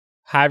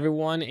Hi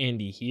everyone,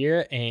 Andy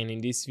here, and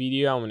in this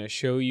video I'm going to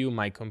show you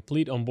my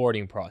complete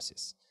onboarding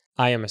process.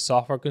 I am a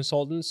software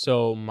consultant,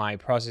 so my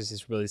process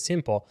is really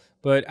simple,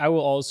 but I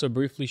will also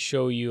briefly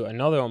show you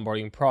another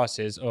onboarding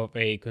process of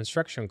a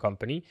construction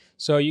company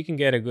so you can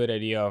get a good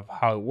idea of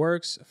how it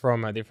works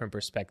from a different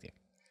perspective.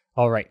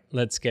 All right,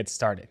 let's get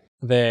started.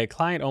 The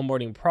client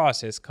onboarding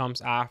process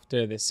comes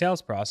after the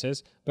sales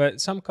process,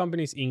 but some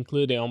companies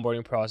include the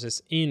onboarding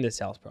process in the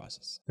sales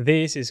process.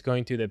 This is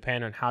going to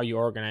depend on how you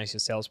organize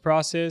your sales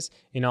process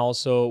and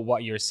also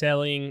what you're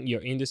selling,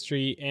 your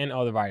industry, and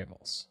other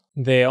variables.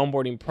 The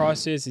onboarding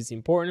process is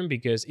important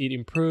because it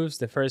improves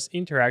the first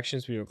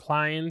interactions with your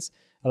clients,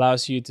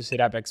 allows you to set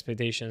up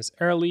expectations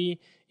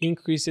early,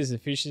 increases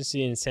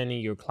efficiency in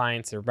sending your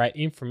clients the right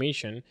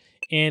information,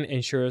 and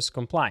ensures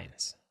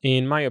compliance.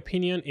 In my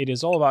opinion, it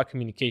is all about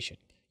communication.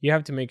 You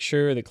have to make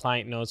sure the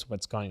client knows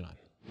what's going on.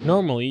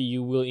 Normally,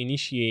 you will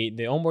initiate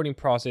the onboarding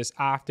process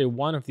after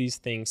one of these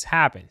things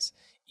happens.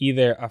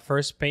 Either a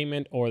first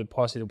payment or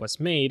deposit was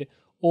made,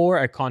 or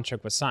a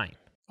contract was signed.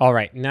 All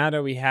right, now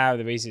that we have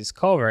the basics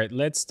covered,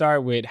 let's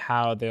start with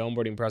how the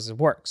onboarding process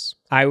works.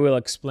 I will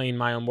explain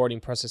my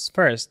onboarding process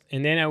first,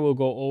 and then I will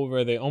go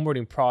over the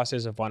onboarding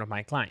process of one of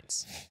my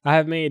clients. I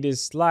have made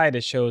this slide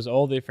that shows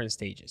all different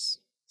stages.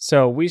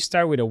 So we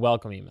start with a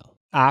welcome email.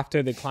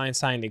 After the client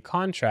signed the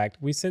contract,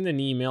 we send an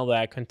email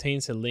that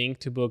contains a link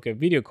to book a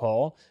video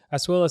call,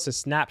 as well as a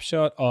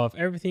snapshot of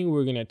everything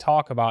we're going to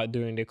talk about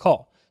during the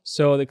call,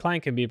 so the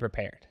client can be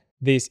prepared.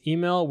 This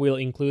email will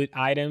include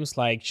items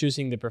like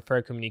choosing the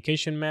preferred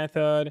communication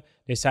method,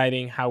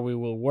 deciding how we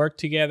will work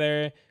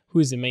together, who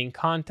is the main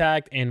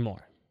contact, and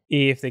more.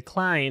 If the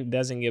client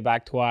doesn't get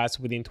back to us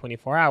within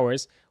 24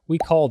 hours, we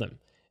call them.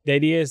 The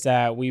idea is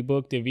that we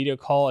book the video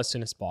call as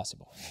soon as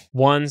possible.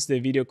 Once the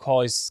video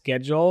call is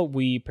scheduled,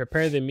 we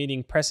prepare the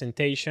meeting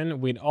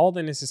presentation with all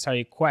the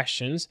necessary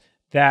questions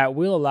that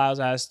will allow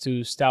us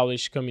to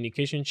establish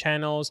communication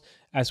channels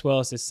as well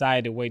as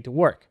decide the way to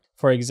work.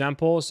 For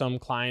example, some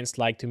clients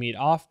like to meet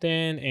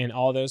often and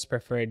others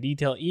prefer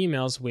detailed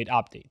emails with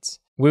updates.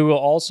 We will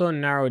also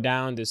narrow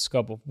down the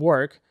scope of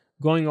work,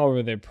 going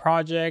over the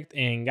project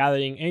and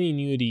gathering any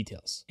new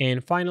details.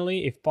 And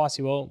finally, if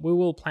possible, we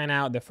will plan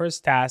out the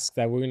first task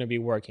that we're going to be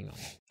working on.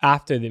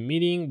 After the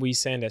meeting, we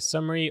send a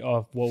summary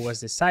of what was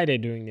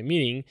decided during the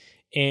meeting,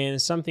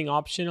 and something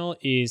optional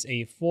is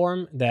a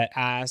form that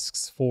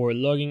asks for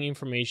login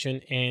information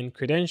and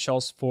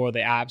credentials for the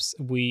apps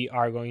we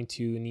are going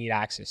to need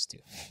access to.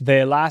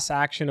 The last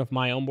action of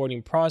my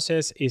onboarding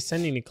process is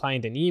sending the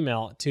client an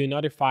email to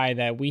notify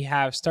that we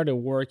have started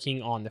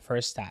working on the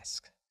first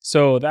task.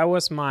 So that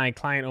was my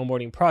client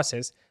onboarding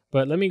process,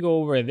 but let me go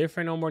over a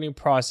different onboarding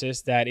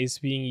process that is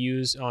being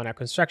used on a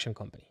construction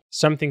company.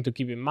 Something to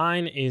keep in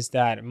mind is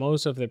that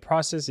most of the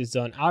process is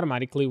done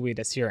automatically with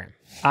a CRM.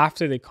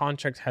 After the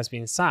contract has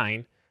been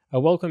signed, a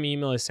welcome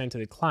email is sent to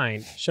the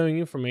client showing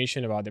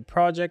information about the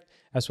project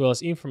as well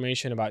as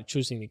information about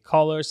choosing the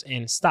colors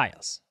and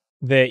styles.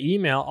 The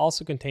email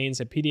also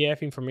contains a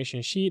PDF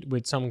information sheet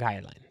with some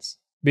guidelines.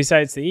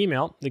 Besides the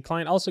email, the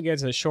client also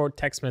gets a short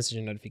text message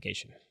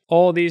notification.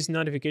 All these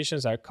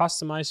notifications are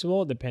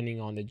customizable depending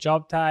on the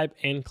job type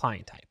and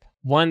client type.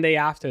 One day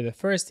after the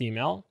first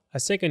email, a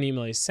second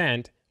email is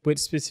sent with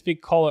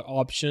specific color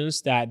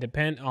options that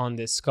depend on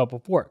the scope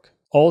of work.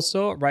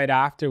 Also, right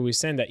after we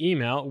send the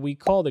email, we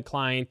call the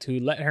client to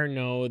let her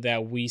know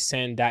that we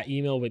send that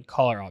email with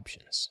color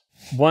options.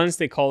 Once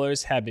the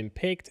colors have been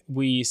picked,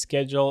 we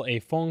schedule a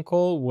phone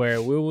call where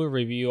we will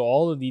review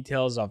all the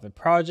details of the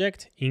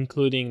project,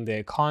 including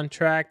the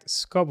contract,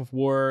 scope of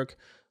work,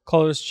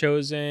 colors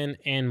chosen,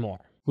 and more.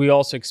 We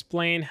also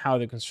explain how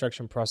the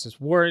construction process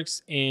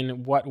works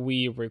and what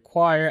we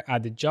require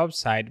at the job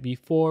site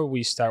before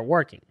we start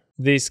working.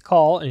 This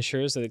call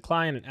ensures that the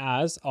client and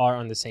us are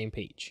on the same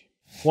page.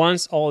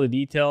 Once all the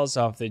details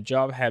of the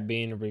job have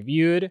been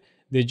reviewed,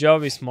 the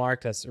job is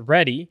marked as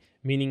ready,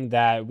 meaning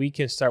that we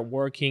can start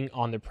working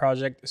on the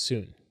project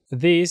soon.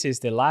 This is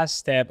the last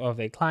step of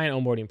the client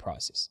onboarding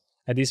process.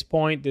 At this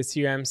point, the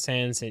CRM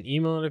sends an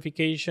email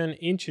notification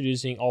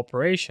introducing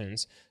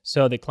operations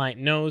so the client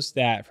knows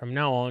that from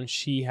now on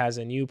she has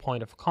a new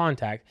point of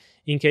contact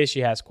in case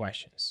she has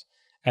questions.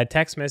 A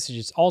text message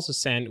is also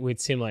sent with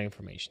similar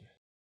information.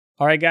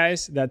 Alright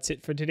guys, that's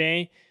it for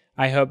today.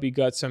 I hope you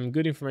got some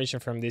good information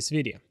from this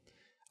video.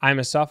 I'm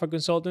a software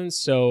consultant,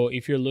 so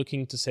if you're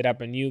looking to set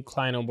up a new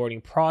client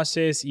onboarding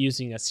process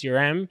using a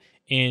CRM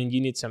and you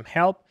need some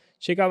help,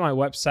 check out my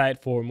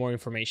website for more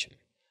information.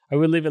 I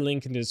will leave a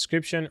link in the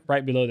description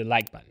right below the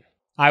like button.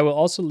 I will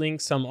also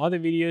link some other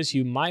videos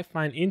you might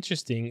find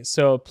interesting,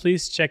 so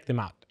please check them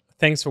out.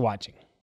 Thanks for watching.